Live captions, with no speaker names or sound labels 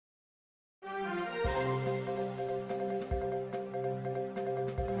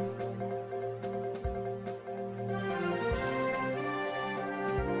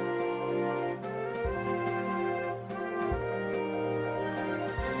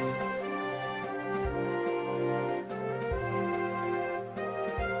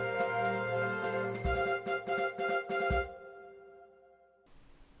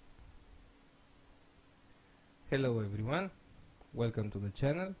Hello everyone, welcome to the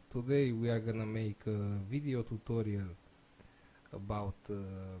channel. Today we are gonna make a video tutorial about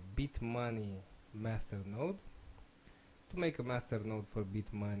BitMoney MasterNode. To make a MasterNode for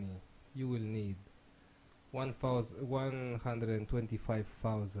BitMoney you will need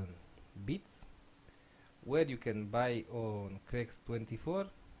 125,000 bits, where you can buy on Cracks24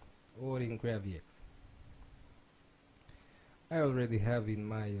 or in GravyX. I already have in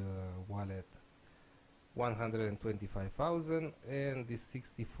my wallet 125,000, and this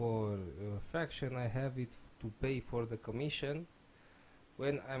 64 fraction I have it to pay for the commission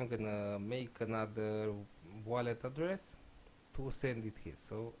when I'm gonna make another wallet address to send it here.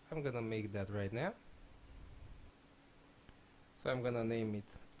 So I'm gonna make that right now. So I'm gonna name it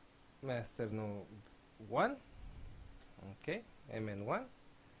MasterNode 1, okay, MN1,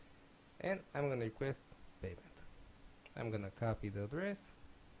 and I'm gonna request payment. I'm gonna copy the address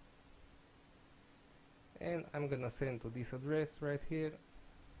and I'm gonna send to this address right here,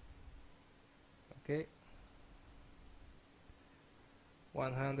 okay,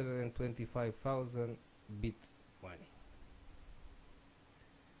 125,000 BitMoney.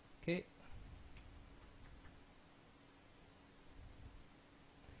 Okay,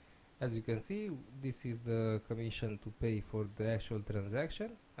 as you can see, this is the commission to pay for the actual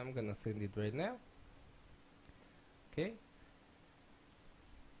transaction. I'm gonna send it right now. Okay,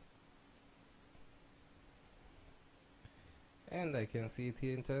 and I can see it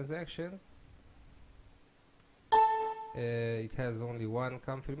here in transactions. It has only one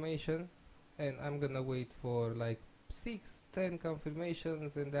confirmation, and I'm gonna wait for like 6-10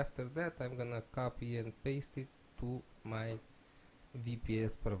 confirmations, and after that I'm gonna copy and paste it to my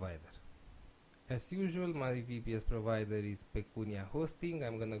VPS provider. As usual, my VPS provider is PecuniaHosting.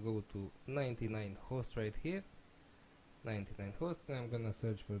 I'm gonna go to 99 host right here, 99 host, and I'm gonna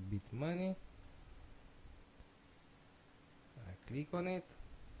search for BitMoney. Click on it.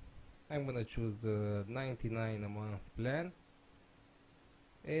 I'm gonna choose the 99 a month plan,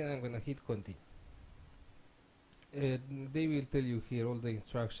 and I'm gonna hit continue. They will tell you here all the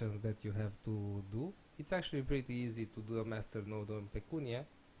instructions that you have to do. It's actually pretty easy to do a MasterNode on Pecunia.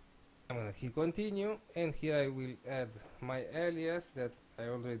 I'm gonna hit continue, and here I will add my alias that I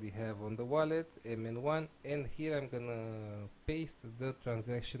already have on the wallet, MN1, and here I'm gonna paste the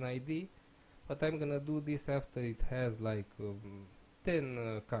transaction ID. But I'm gonna do this after it has like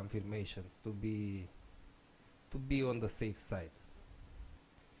 10 confirmations to be on the safe side.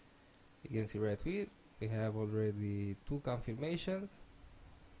 You can see right here we have already 2 confirmations.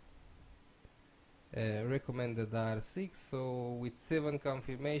 Recommended are 6, so with 7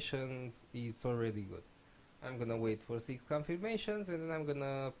 confirmations it's already good. I'm gonna wait for 6 confirmations, and then I'm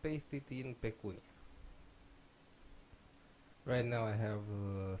gonna paste it in Pecunia. Right now I have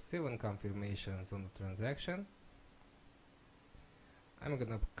 7 confirmations on the transaction. I'm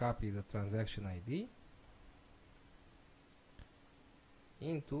gonna copy the transaction ID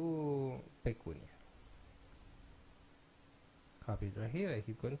into Pecunia. Copy it right here, I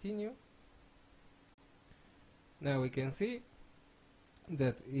hit continue. Now we can see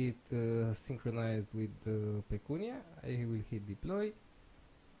that it synchronized with Pecunia. I will hit deploy.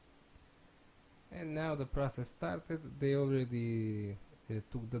 And now the process started. They already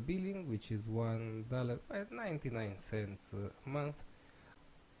took the billing, which is $1.99 a month,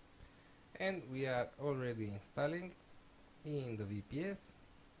 and we are already installing in the VPS.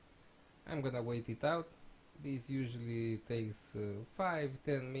 I'm gonna wait it out. This usually takes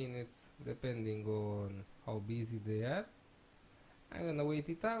 5-10 minutes depending on how busy they are. I'm gonna wait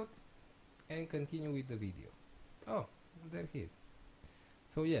it out and continue with the video. Oh, there he is.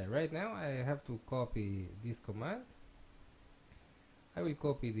 So yeah, right now I have to copy this command. I will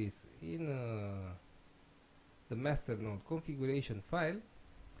copy this in the MasterNode configuration file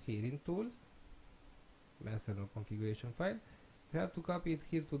here in tools, MasterNode configuration file. You have to copy it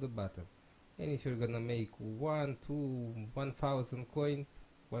here to the bottom. And if you're gonna make 1,000 coins,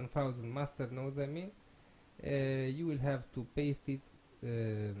 1,000 MasterNodes, I mean, you will have to paste it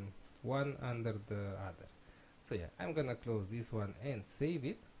one under the other. So yeah, I'm gonna close this one and save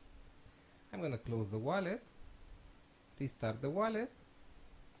it. I'm gonna close the wallet, restart the wallet.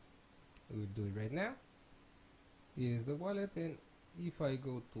 We will do it right now. Here is the wallet, and if I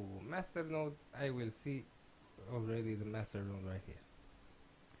go to MasterNodes, I will see already the MasterNode right here.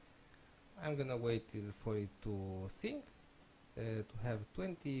 I'm gonna wait for it to sync, to have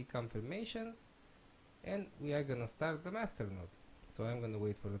 20 confirmations, and we are gonna start the MasterNode. So I'm gonna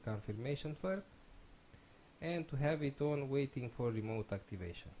wait for the confirmation first, and to have it on waiting for remote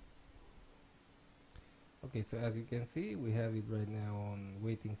activation. Okay, so as you can see, we have it right now on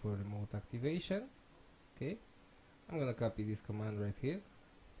waiting for remote activation. Okay, I'm gonna copy this command right here.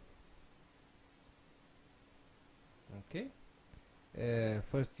 Okay.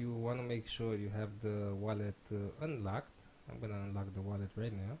 First you want to make sure you have the wallet unlocked. I'm gonna unlock the wallet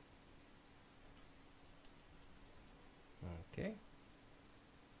right now. Okay.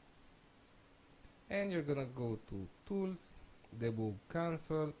 And you're gonna go to Tools, Debug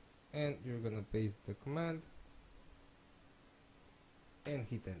Console, and you're gonna paste the command and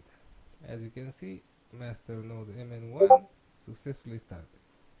hit enter. As you can see, MasterNode MN1 successfully started.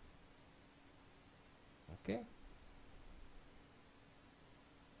 Okay.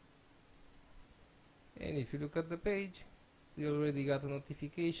 And if you look at the page, you already got a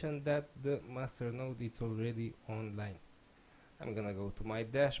notification that the MasterNode is already online. I'm gonna go to my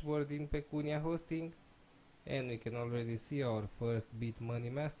dashboard in PecuniaHosting, and we can already see our first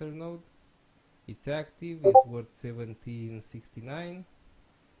BitMoney MasterNode. It's active, it's worth $17.69,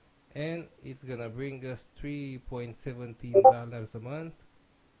 and it's gonna bring us $3.17 a month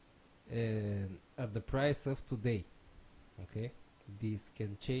at the price of today. Okay, this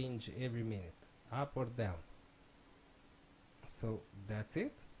can change every minute, up or down. So that's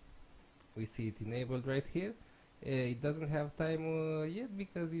it. We see it enabled right here. It doesn't have time yet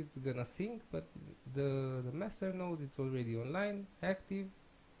because it's gonna sync, but the MasterNode is already online, active,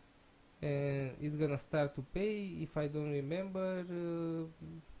 and it's gonna start to pay. If I don't remember,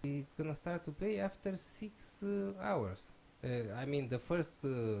 it's gonna start to pay after 6 hours. I mean, the first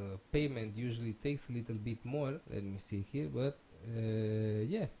payment usually takes a little bit more. Let me see here, but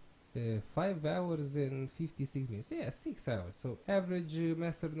yeah, 5 hours and 56 minutes. Yeah, 6 hours. So average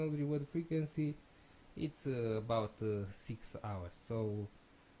MasterNode reward frequency, it's about 6 hours. So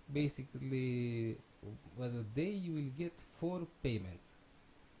basically, a day you will get 4 payments.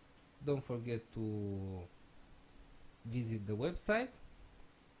 Don't forget to visit the website.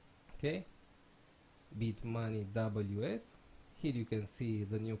 Okay, BitMoney WS. Here you can see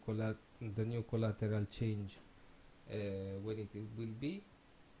the new collateral change when it will be,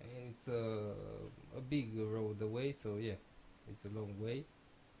 and it's a big road away. So yeah, it's a long way.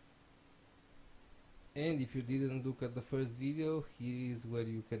 And if you didn't look at the first video, here is where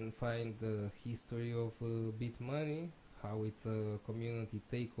you can find the history of BitMoney, how it's a community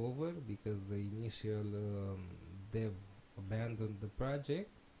takeover because the initial dev abandoned the project,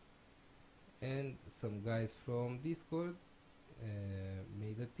 and some guys from Discord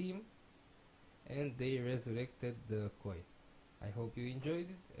made a team and they resurrected the coin. I hope you enjoyed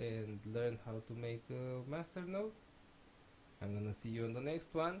it and learned how to make a MasterNode. I'm gonna see you on the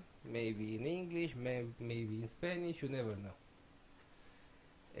next one, maybe in English, maybe in Spanish, you never know.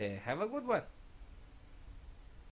 Have a good one.